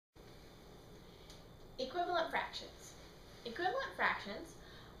Equivalent fractions. Equivalent fractions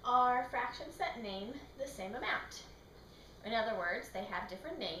are fractions that name the same amount. In other words, they have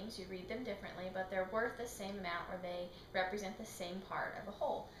different names, you read them differently, but they're worth the same amount or they represent the same part of a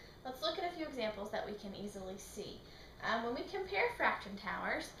whole. Let's look at a few examples that we can easily see. When we compare fraction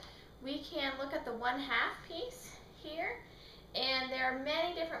towers, we can look at the 1/2 piece here, and there are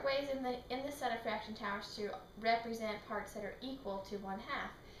many different ways in the set of fraction towers to represent parts that are equal to 1/2.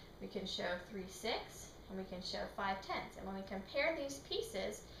 We can show 3/6 and we can show 5/10. And when we compare these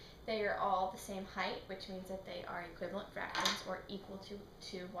pieces, they are all the same height, which means that they are equivalent fractions or equal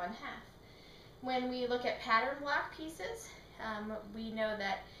to 1/2. When we look at pattern block pieces, we know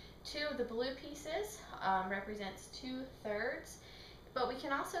that 2 of the blue pieces represents 2/3, but we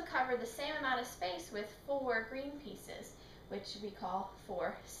can also cover the same amount of space with 4 green pieces, which we call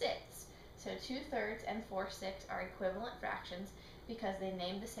 4/6. So 2/3 and 4/6 are equivalent fractions because they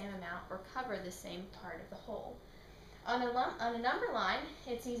name the same amount or cover the same part of the whole. On a number line,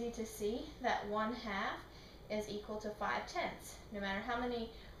 it's easy to see that 1/2 is equal to 5/10. No matter how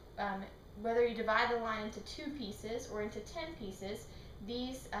many, whether you divide the line into 2 pieces or into 10 pieces,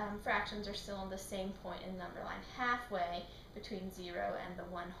 these fractions are still on the same point in the number line, halfway between 0 and the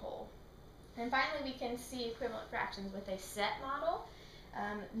 1 whole. And finally, we can see equivalent fractions with a set model.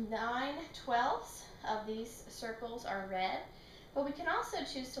 9/12 of these circles are red, but we can also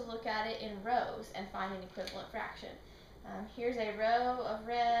choose to look at it in rows and find an equivalent fraction. Here's a row of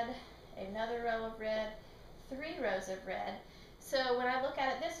red, another row of red, 3 rows of red. So when I look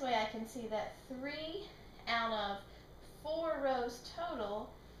at it this way, I can see that 3 out of 4 rows total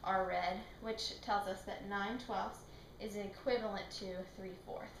are red, which tells us that 9/12 is equivalent to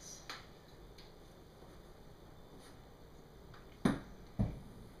 3/4.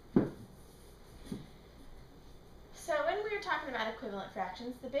 So when we are talking about equivalent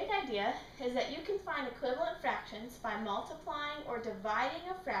fractions, the big idea is that you can find equivalent fractions by multiplying or dividing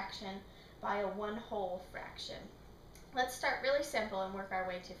a fraction by a 1/2 fraction. Let's start really simple and work our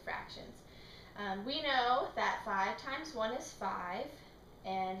way to fractions. We know that 5 times 1 is 5,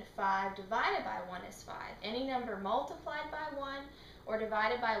 and 5 divided by 1 is 5. Any number multiplied by 1 or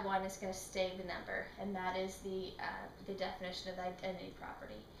divided by 1 is going to stay the number, and that is the definition of the identity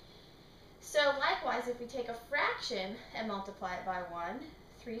property. So likewise, if we take a fraction and multiply it by 1,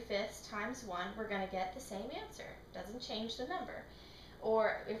 3/5 times 1, we're going to get the same answer. Doesn't change the number.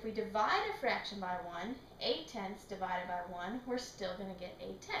 Or if we divide a fraction by 1, 8/10 divided by 1, we're still going to get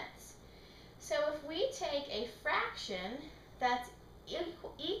 8/10. So if we take a fraction that's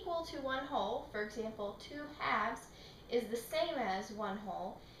equal to 1/2, for example, 2/2 is the same as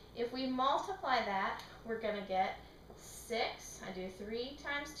 1/2, if we multiply that, we're going to get 6. I do 3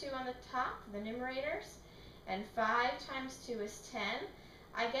 times 2 on the top, the numerators, and 5 times 2 is 10.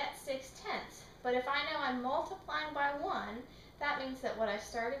 I get 6/10. But if I know I'm multiplying by 1, that means that what I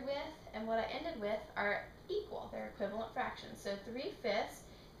started with and what I ended with are equal. They're equivalent fractions. So 3/5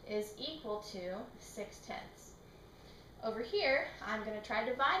 is equal to 6/10. Over here, I'm going to try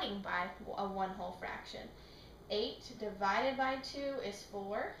dividing by a 1/2 fraction. 8 divided by 2 is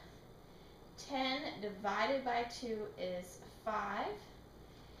 4. 10 divided by 2 is 5.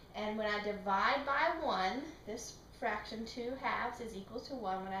 And when I divide by 1, this fraction 2/2 is equal to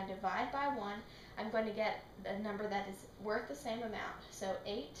 1. When I divide by 1, I'm going to get a number that is worth the same amount. So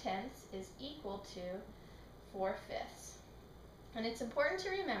 8/10 is equal to 4/5. And it's important to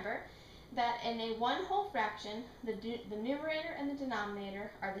remember that in a 1/2 fraction, the numerator and the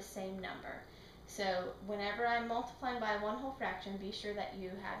denominator are the same number. So whenever I'm multiplying by a 1/2 fraction, be sure that you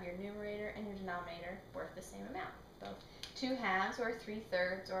have your numerator and your denominator worth the same amount, both 2/2 or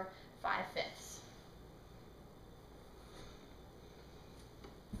 3/3 or 5/5.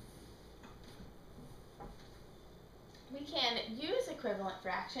 We can use equivalent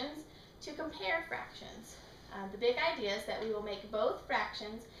fractions to compare fractions. The big idea is that we will make both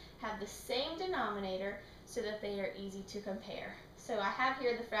fractions have the same denominator so that they are easy to compare. So I have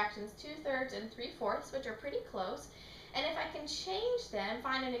here the fractions 2/3 and 3/4, which are pretty close. And if I can change them,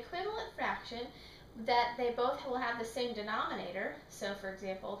 find an equivalent fraction that they both will have the same denominator. So for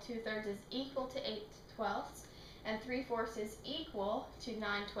example, 2/3 is equal to 8/12 and 3/4 is equal to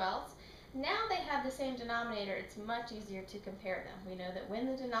 9/12. Now they have the same denominator, it's much easier to compare them. We know that when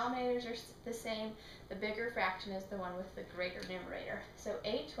the denominators are the same, the bigger fraction is the one with the greater numerator. So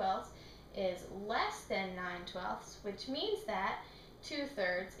 8/12 is less than 9/12, which means that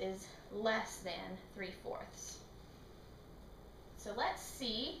 2/3 is less than 3/4. So let's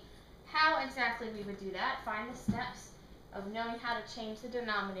see how exactly we would do that, find the steps of knowing how to change the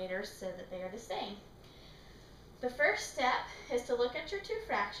denominators so that they are the same. The first step is to look at your two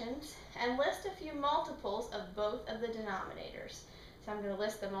fractions and list a few multiples of both of the denominators. So I'm going to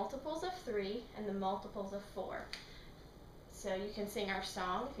list the multiples of 3 and the multiples of 4. So you can sing our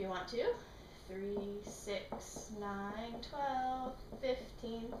song if you want to. 3, 6, 9, 12,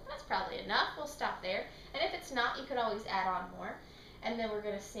 15. That's probably enough. We'll stop there. And if it's not, you could always add on more. And then we're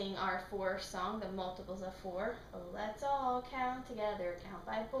going to sing our 4 song, the multiples of 4. Oh, let's all count together, count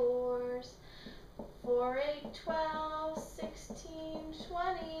by 4s. 4, 8, 12, 16,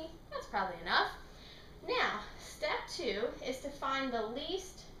 20. That's probably enough. Now, step 2 is to find the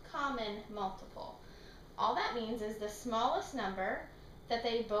least common multiple. All that means is the smallest number that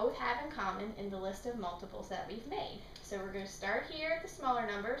they both have in common in the list of multiples that we've made. So we're going to start here at the smaller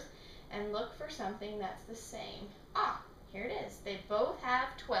numbers and look for something that's the same. Ah, here it is. They both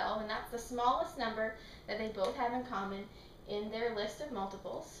have 12, and that's the smallest number that they both have in common in their list of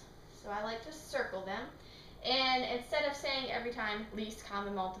multiples. So I like to circle them. And instead of saying every time least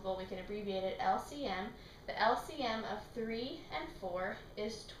common multiple, we can abbreviate it LCM. The LCM of 3 and 4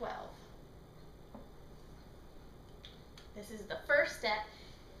 is 12. This is the first step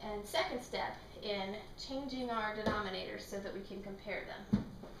and second step in changing our denominators so that we can compare them.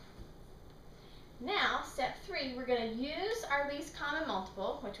 Now, step 3, we're going to use our least common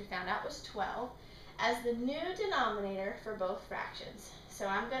multiple, which we found out was 12, as the new denominator for both fractions. So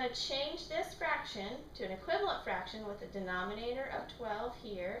I'm going to change this fraction to an equivalent fraction with a denominator of 12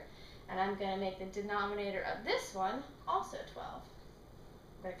 here, and I'm going to make the denominator of this one also 12.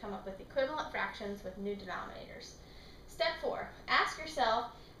 I'm going to come up with equivalent fractions with new denominators. Step 4, ask yourself,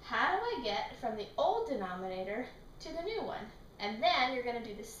 how do I get from the old denominator to the new one? And then you're going to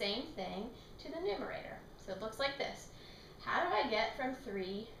do the same thing to the numerator. So it looks like this. How do I get from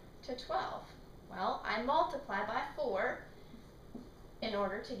 3 to 12? Well, I multiply by 4 in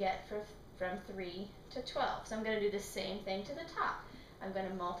order to get from 3 to 12. So I'm going to do the same thing to the top. I'm going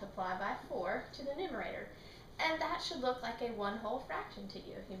to multiply by 4 to the numerator. And that should look like a one whole fraction to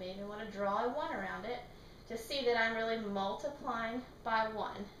you. You may even want to draw a 1 around it to see that I'm really multiplying by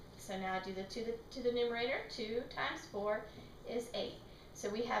 1. So now I do to the numerator. 2 times 4 is 8. So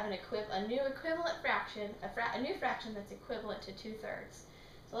we have a new equivalent fraction, a new fraction that's equivalent to 2/3.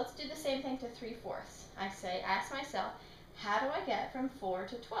 So let's do the same thing to 3/4. I ask myself, how do I get from 4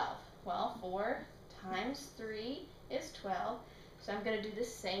 to 12? Well, 4 times 3 is 12. So I'm going to do the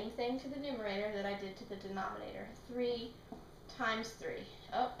same thing to the numerator that I did to the denominator. 3 times 3.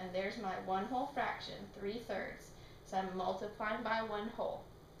 Oh, and there's my one whole fraction, 3/3. So I'm multiplying by one whole.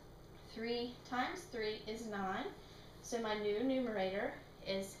 3 times 3 is 9. So my new numerator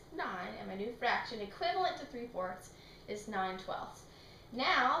is 9, and my new fraction equivalent to 3/4 is 9/12.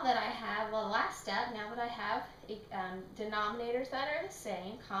 Now that I have the last step, now that I have denominators that are the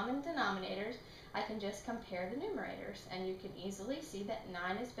same, common denominators, I can just compare the numerators, and you can easily see that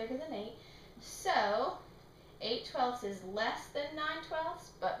 9 is bigger than 8. So 8/12 is less than 9/12,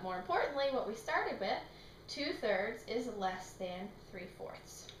 but more importantly, what we started with, 2/3 is less than 3/4.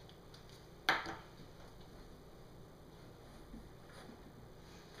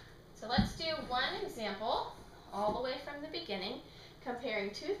 So let's do one example all the way from the beginning,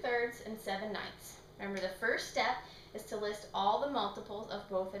 comparing 2/3 and 7/9. Remember, the first step is to list all the multiples of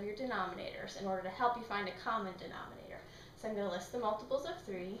both of your denominators in order to help you find a common denominator. So I'm going to list the multiples of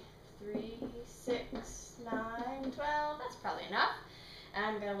 3. 3, 6, 9, 12. That's probably enough. And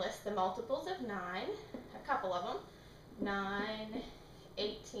I'm going to list the multiples of 9, a couple of them. 9,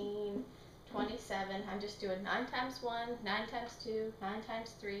 18, 27. I'm just doing 9 times 1, 9 times 2, 9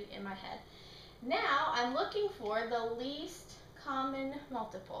 times 3 in my head. Now I'm looking for the least common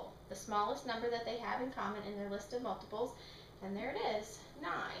multiple, the smallest number that they have in common in their list of multiples, and there it is,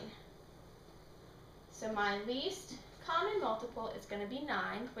 9. So my least common multiple is going to be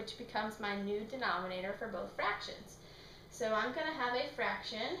 9, which becomes my new denominator for both fractions. So I'm going to have a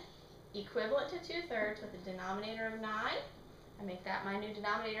fraction equivalent to 2/3 with a denominator of 9. I make that my new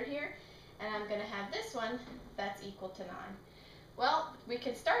denominator here, and I'm going to have this one that's equal to 9. Well, we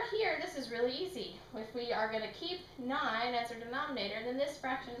can start here. This is really easy. If we are going to keep 9 as our denominator, then this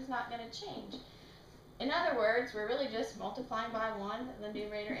fraction is not going to change. In other words, we're really just multiplying by 1, the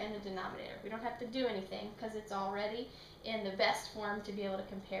numerator and the denominator. We don't have to do anything because it's already in the best form to be able to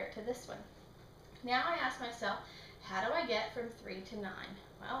compare it to this one. Now I ask myself, how do I get from 3 to 9?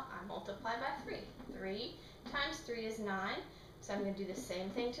 Well, I multiply by 3. 3 times 3 is 9, so I'm going to do the same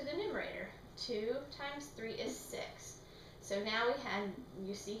thing to the numerator. 2 times 3 is 6. So now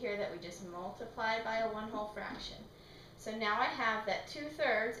you see here that we just multiplied by a one whole fraction. So now I have that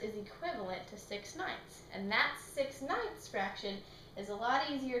 2/3 is equivalent to 6/9, and that 6/9 fraction is a lot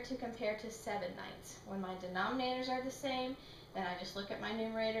easier to compare to 7/9. When my denominators are the same, then I just look at my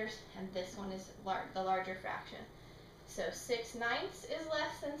numerators, and this one is the larger fraction. So 6/9 is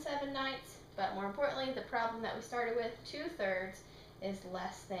less than 7/9, but more importantly, the problem that we started with, 2/3, is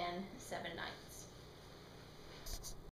less than 7/9.